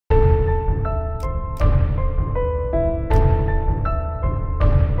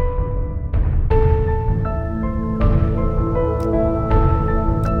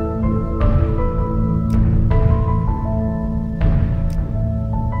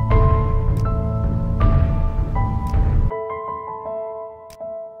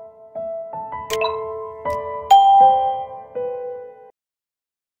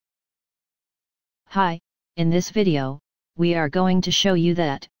Hi, in this video, we are going to show you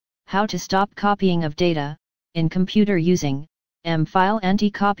that, how to stop copying of data, in computer using, M-File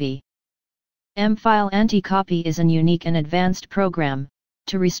Anti-Copy. M-File Anti-Copy is an unique and advanced program,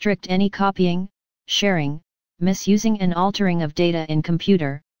 to restrict any copying, sharing, misusing and altering of data in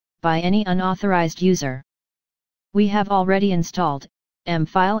computer, by any unauthorized user. We have already installed,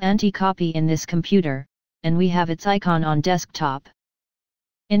 M-File Anti-Copy in this computer, and we have its icon on desktop.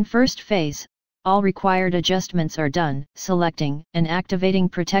 In first phase, all required adjustments are done, selecting and activating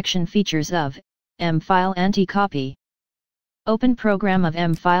protection features of M-File Anti-Copy. Open program of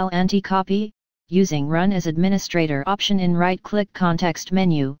M-File Anti-Copy, using Run as Administrator option in right-click context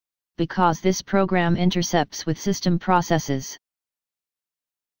menu, because this program intercepts with system processes.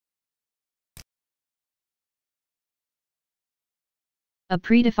 A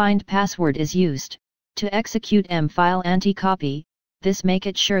predefined password is used to execute M-File Anti-Copy. This make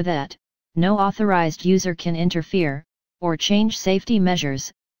it sure that no authorized user can interfere or change safety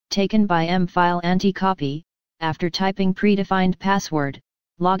measures taken by M-File Anti-Copy. After typing predefined password,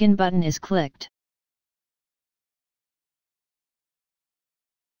 login button is clicked.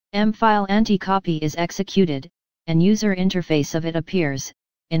 M-File Anti-Copy is executed, and user interface of it appears,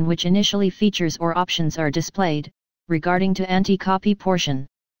 in which initially features or options are displayed, regarding to anti-copy portion.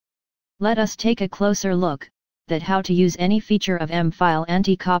 Let us take a closer look, that how to use any feature of M-File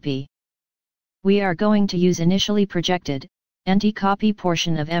Anti-Copy. We are going to use initially projected, anti-copy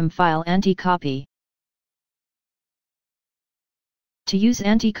portion of M-File Anti-Copy. To use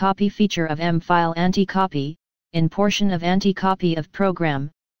anti-copy feature of M-File Anti-Copy, in portion of anti-copy of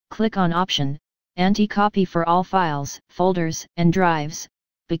program, click on option, anti-copy for all files, folders, and drives,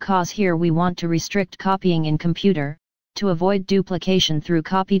 because here we want to restrict copying in computer, to avoid duplication through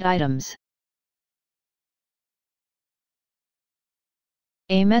copied items.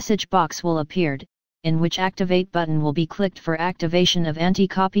 A message box will appear, in which Activate button will be clicked for activation of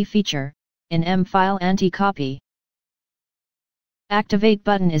anti-copy feature, in M-File Anti-Copy. Activate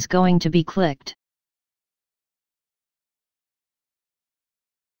button is going to be clicked.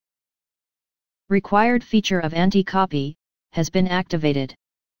 Required feature of anti-copy has been activated.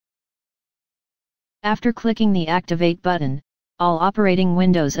 After clicking the Activate button, all operating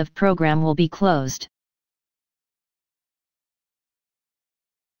windows of program will be closed.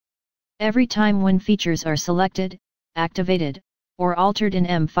 Every time when features are selected, activated, or altered in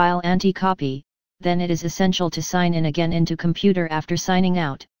M-File Anti-Copy, then it is essential to sign in again into computer after signing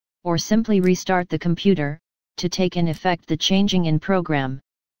out, or simply restart the computer, to take in effect the changing in program.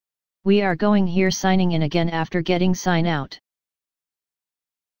 We are going here signing in again after getting sign out.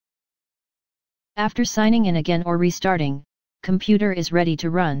 After signing in again or restarting, computer is ready to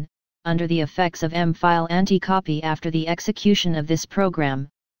run, under the effects of M-File Anti-Copy after the execution of this program.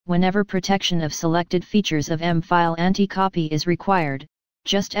 Whenever protection of selected features of M-File Anti-Copy is required,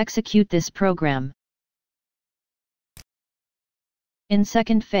 just execute this program. In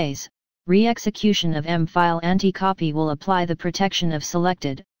second phase, re-execution of M-File Anti-Copy will apply the protection of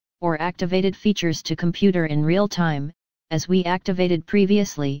selected, or activated features to computer in real time, as we activated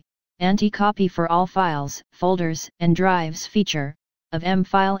previously, anti-copy for all files, folders, and drives feature, of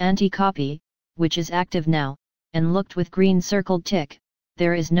M-File Anti-Copy, which is active now, and looked with green circled tick.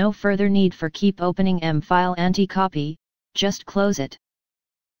 There is no further need for keep opening M-File Anti-Copy, just close it.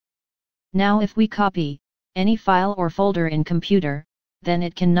 Now if we copy any file or folder in computer, then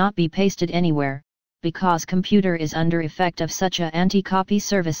it cannot be pasted anywhere, because computer is under effect of such a anti-copy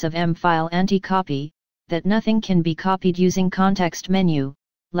service of M-File Anti-Copy, that nothing can be copied using context menu.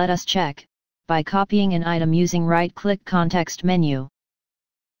 Let us check, by copying an item using right-click context menu.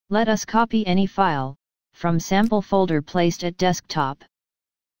 Let us copy any file, from sample folder placed at desktop.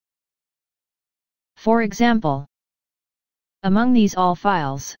 For example, among these all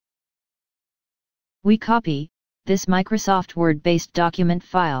files, we copy this Microsoft Word-based document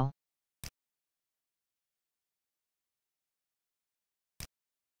file.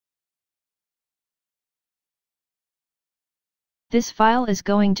 This file is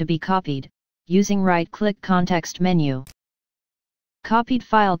going to be copied, using right-click context menu. Copied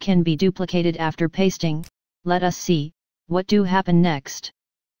file can be duplicated after pasting. Let us see, what do happen next.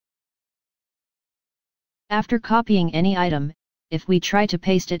 After copying any item, if we try to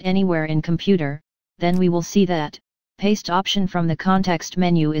paste it anywhere in computer, then we will see that, paste option from the context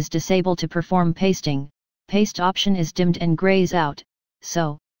menu is disabled to perform pasting, paste option is dimmed and grays out,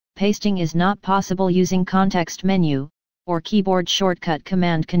 so, pasting is not possible using context menu, or keyboard shortcut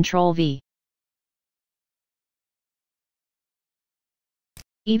Command Ctrl V.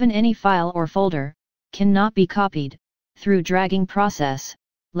 Even any file or folder, cannot be copied, through dragging process,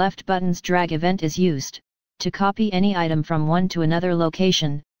 left button's drag event is used to copy any item from one to another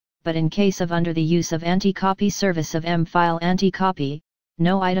location, but in case of under the use of anti-copy service of mfile anti-copy,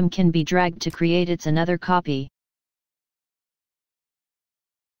 no item can be dragged to create its another copy.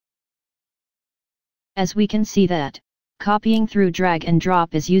 As we can see that, copying through drag and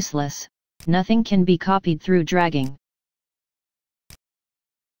drop is useless, nothing can be copied through dragging.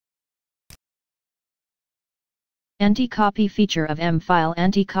 Anti-copy feature of mfile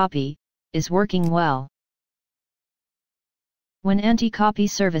anti-copy is working well. When anti-copy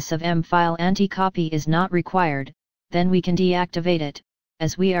service of mfile anti-copy is not required, then we can deactivate it,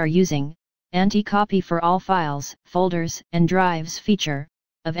 as we are using anti-copy for all files, folders, and drives feature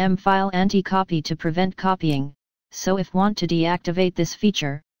of mfile anti-copy to prevent copying, so if want to deactivate this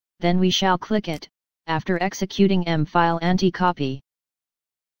feature, then we shall click it, after executing mfile anti-copy.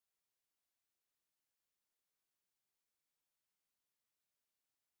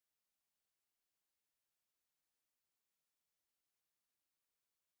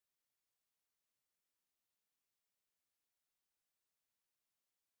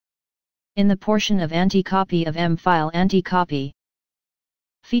 In the portion of anti-copy of mfile anti-copy,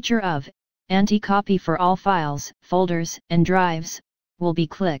 feature of anti-copy for all files, folders, and drives will be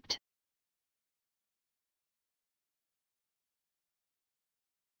clicked.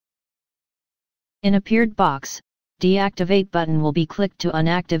 In appeared box, deactivate button will be clicked to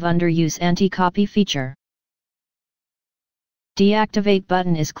unactive under use anti-copy feature. Deactivate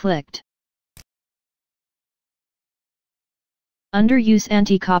button is clicked. Under use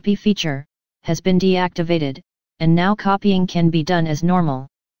anti-copy feature has been deactivated, and now copying can be done as normal.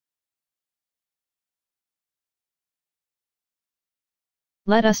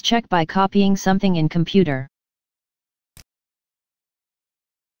 Let us check by copying something in computer.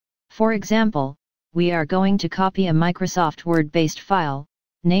 For example, we are going to copy a Microsoft Word-based file,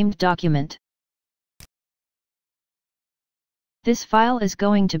 named document. This file is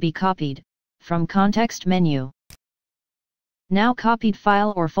going to be copied from context menu. Now copied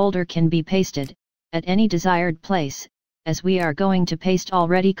file or folder can be pasted at any desired place, as we are going to paste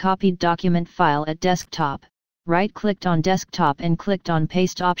already copied document file at desktop. Right-clicked on desktop and clicked on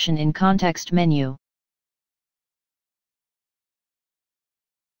paste option in context menu.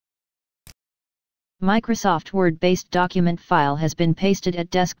 Microsoft Word-based document file has been pasted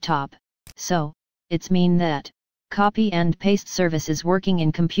at desktop, so it's mean that copy and paste service is working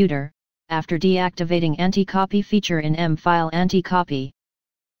in computer, after deactivating anti-copy feature in mfile anti-copy.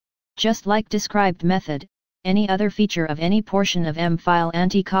 Just like described method, any other feature of any portion of mfile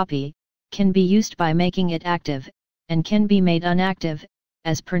anti-copy can be used by making it active, and can be made inactive,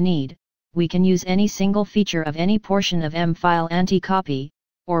 as per need. We can use any single feature of any portion of mfile anti-copy,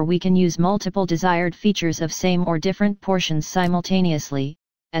 or we can use multiple desired features of same or different portions simultaneously,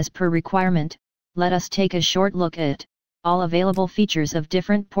 as per requirement. Let us take a short look at all available features of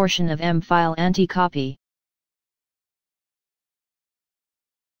different portion of mfile anti-copy.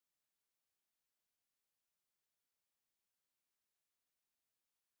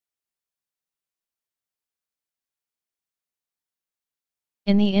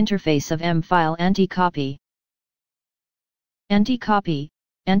 In the interface of mfile anti-copy.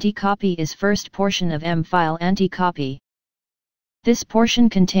 Anti-copy is first portion of mfile anti-copy. This portion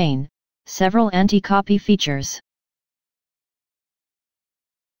contain several anti-copy features.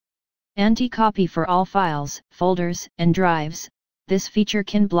 Anti-copy for all files, folders, and drives. This feature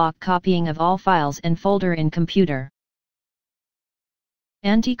can block copying of all files and folder in computer.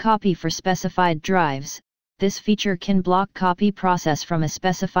 Anti-copy for specified drives. This feature can block copy process from a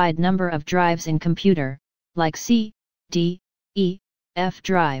specified number of drives in computer, like C, D, E, F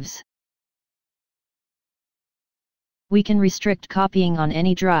drives. We can restrict copying on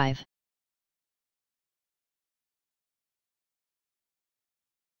any drive.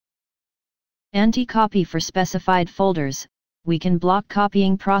 Anti-copy for specified folders. We can block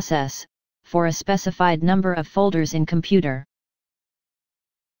copying process for a specified number of folders in computer.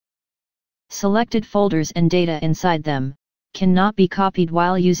 Selected folders and data inside them cannot be copied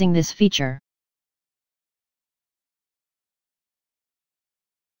while using this feature.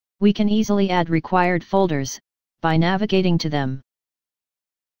 We can easily add required folders by navigating to them.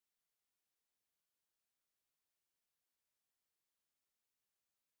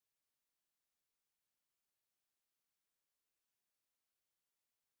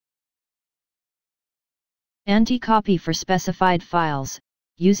 Anti-copy for specified files.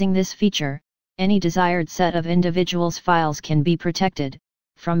 Using this feature, any desired set of individuals' files can be protected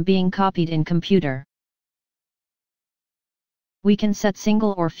from being copied in computer. We can set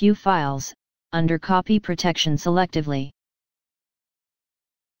single or few files under copy protection selectively.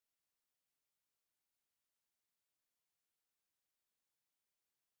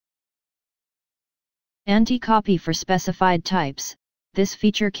 Anti-copy for specified types. This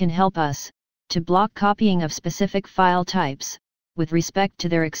feature can help us to block copying of specific file types with respect to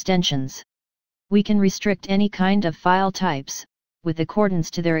their extensions. We can restrict any kind of file types with accordance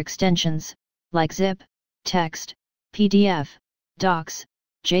to their extensions, like zip, text, PDF, docs,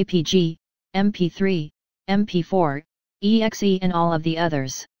 JPG, MP3, MP4, exe and all of the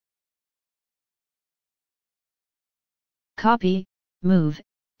others. Copy, move.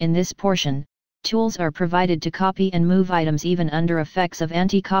 In this portion, tools are provided to copy and move items even under effects of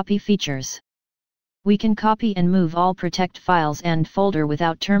anti-copy features. We can copy and move all protect files and folder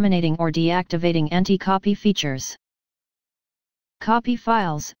without terminating or deactivating anti-copy features. Copy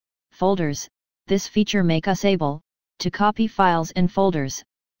files, folders. This feature makes us able to copy files and folders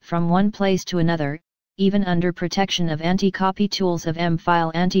from one place to another, even under protection of anti-copy tools of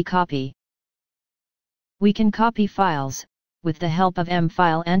mFile anti-copy. We can copy files with the help of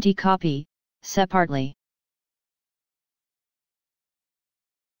mFile anti-copy separately.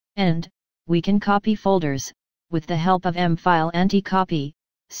 And we can copy folders with the help of mFile anti-copy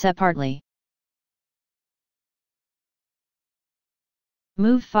separately.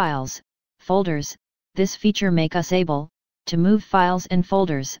 Move files, folders. This feature makes us able to move files and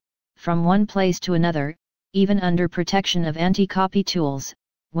folders from one place to another, even under protection of anti-copy tools,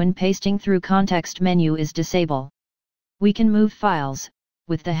 when pasting through context menu is disabled. We can move files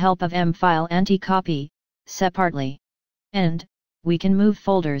with the help of mFile anti-copy separately. And we can move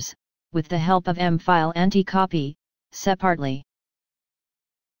folders with the help of mFile anti-copy separately.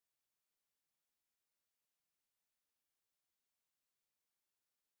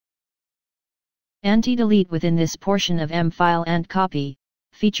 Anti-delete within this portion of mFile anti-copy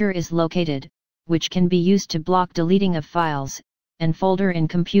feature is located, which can be used to block deleting of files and folder in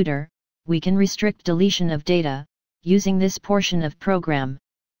computer. We can restrict deletion of data using this portion of program.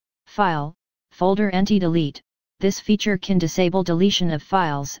 File, folder anti-delete. This feature can disable deletion of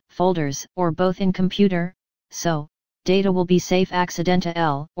files, folders, or both in computer, so data will be safe.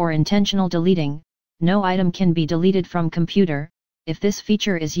 Accidental or intentional deleting. No item can be deleted from computer if this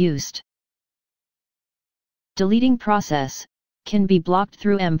feature is used. Deleting process can be blocked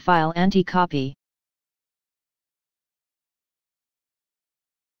through mFile anti-copy.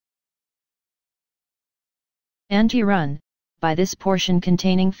 Anti-run. By this portion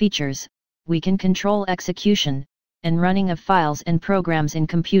containing features, we can control execution and running of files and programs in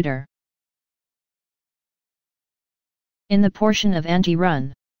computer. In the portion of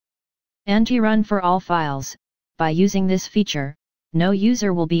anti-run. Anti-run for all files. By using this feature, no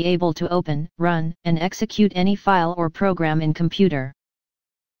user will be able to open, run, and execute any file or program in computer.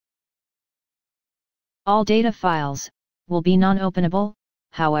 All data files will be non-openable.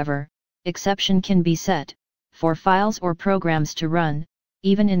 However, exception can be set for files or programs to run,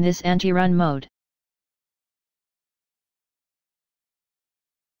 even in this anti-run mode.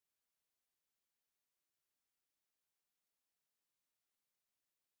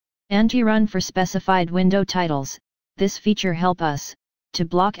 Anti-run for specified window titles. This feature helps us to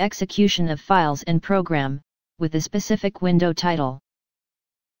block execution of files and program with a specific window title.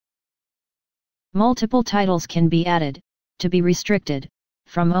 Multiple titles can be added to be restricted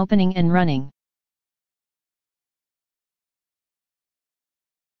from opening and running.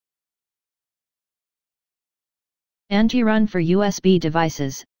 Anti-run for USB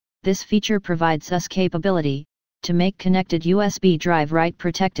devices. This feature provides us capability to make connected USB drive write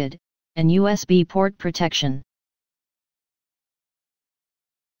protected and USB port protection.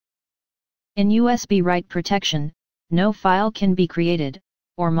 In USB write protection, no file can be created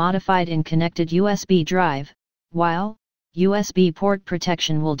or modified in connected USB drive, while USB port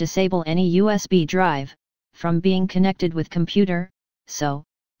protection will disable any USB drive from being connected with computer, so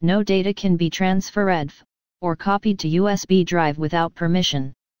no data can be transferred or copied to USB drive without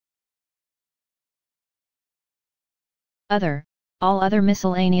permission. All other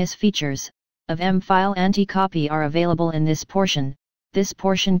miscellaneous features of mFile anti-copy are available in this portion. This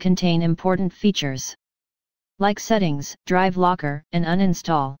portion contain important features like settings, drive locker, and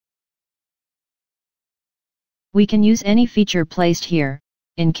uninstall. We can use any feature placed here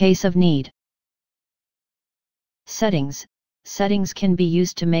in case of need. Settings. Settings can be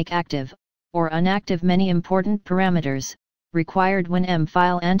used to make active or inactive many important parameters required when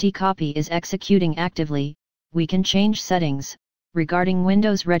mFile anti-copy is executing actively. We can change settings regarding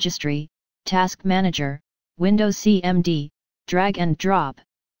Windows Registry, Task Manager, Windows CMD, drag and drop,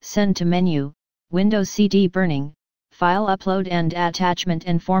 send to menu, Windows CD burning, file upload and attachment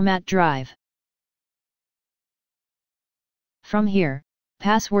and format drive. From here,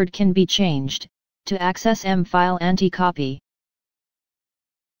 password can be changed to access mFile anti-copy.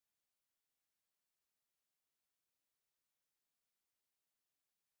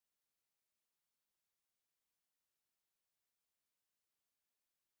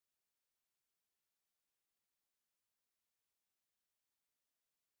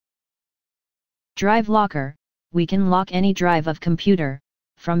 Drive locker, we can lock any drive of computer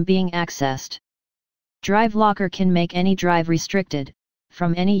from being accessed. Drive locker can make any drive restricted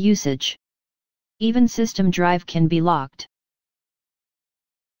from any usage. Even system drive can be locked.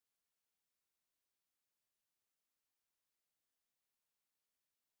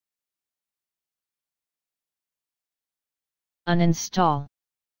 Uninstall.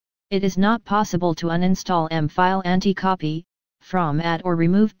 It is not possible to uninstall M-File Anti-Copy from Add or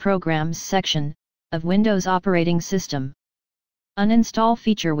Remove Programs section of Windows operating system. Uninstall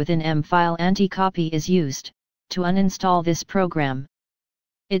feature within M-File Anti-Copy is used to uninstall this program.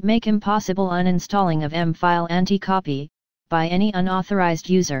 It make impossible uninstalling of M-File Anti-Copy by any unauthorized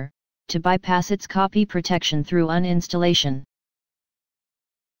user to bypass its copy protection through uninstallation.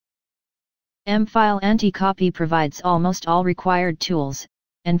 M-File Anti-Copy provides almost all required tools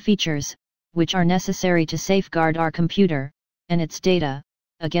and features which are necessary to safeguard our computer and its data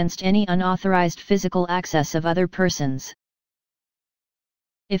against any unauthorized physical access of other persons.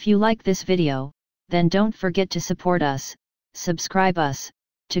 If you like this video, then don't forget to support us, subscribe us,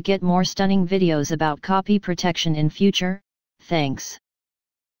 to get more stunning videos about copy protection in future. Thanks.